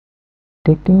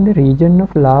Detecting the region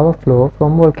of lava flow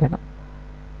from volcano.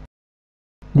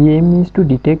 The aim is to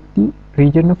detect the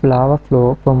region of lava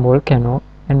flow from volcano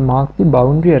and mark the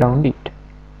boundary around it.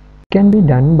 It can be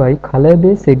done by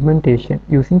color-based segmentation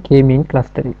using K-mean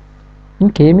clustering.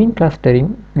 In K-mean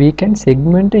clustering, we can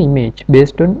segment an image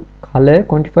based on color,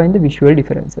 quantifying the visual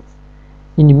differences.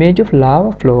 In image of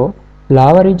lava flow,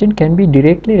 lava region can be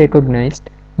directly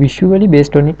recognized visually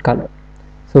based on its color.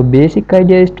 So basic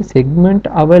idea is to segment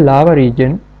our lava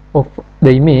region of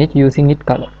the image using its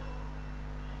color.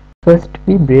 First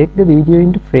we break the video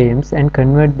into frames and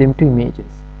convert them to images.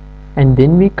 And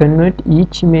then we convert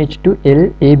each image to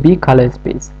LAB color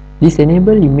space. This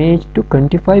enables image to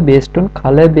quantify based on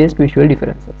color based visual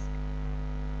differences.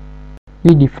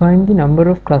 We define the number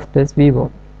of clusters we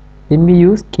want. Then we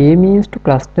use K-means to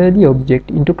cluster the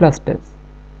object into clusters.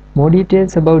 More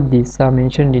details about this are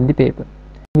mentioned in the paper.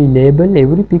 We label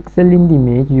every pixel in the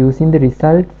image using the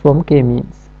result from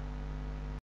K-means.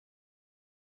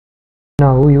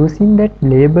 Now using that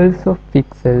labels of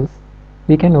pixels,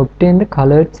 we can obtain the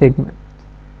colored segment.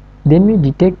 Then we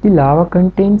detect the lava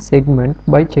contained segment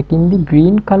by checking the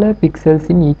green color pixels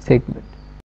in each segment.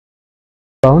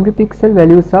 Boundary pixel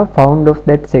values are found of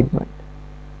that segment.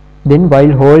 Then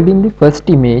while holding the first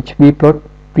image, we plot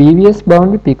previous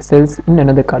boundary pixels in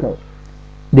another color.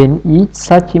 Then each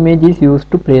such image is used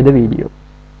to play the video.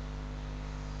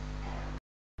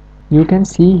 You can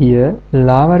see here,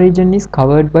 lava region is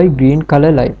covered by green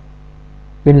color line.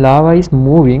 When lava is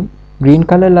moving, green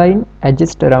color line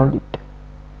adjusts around it.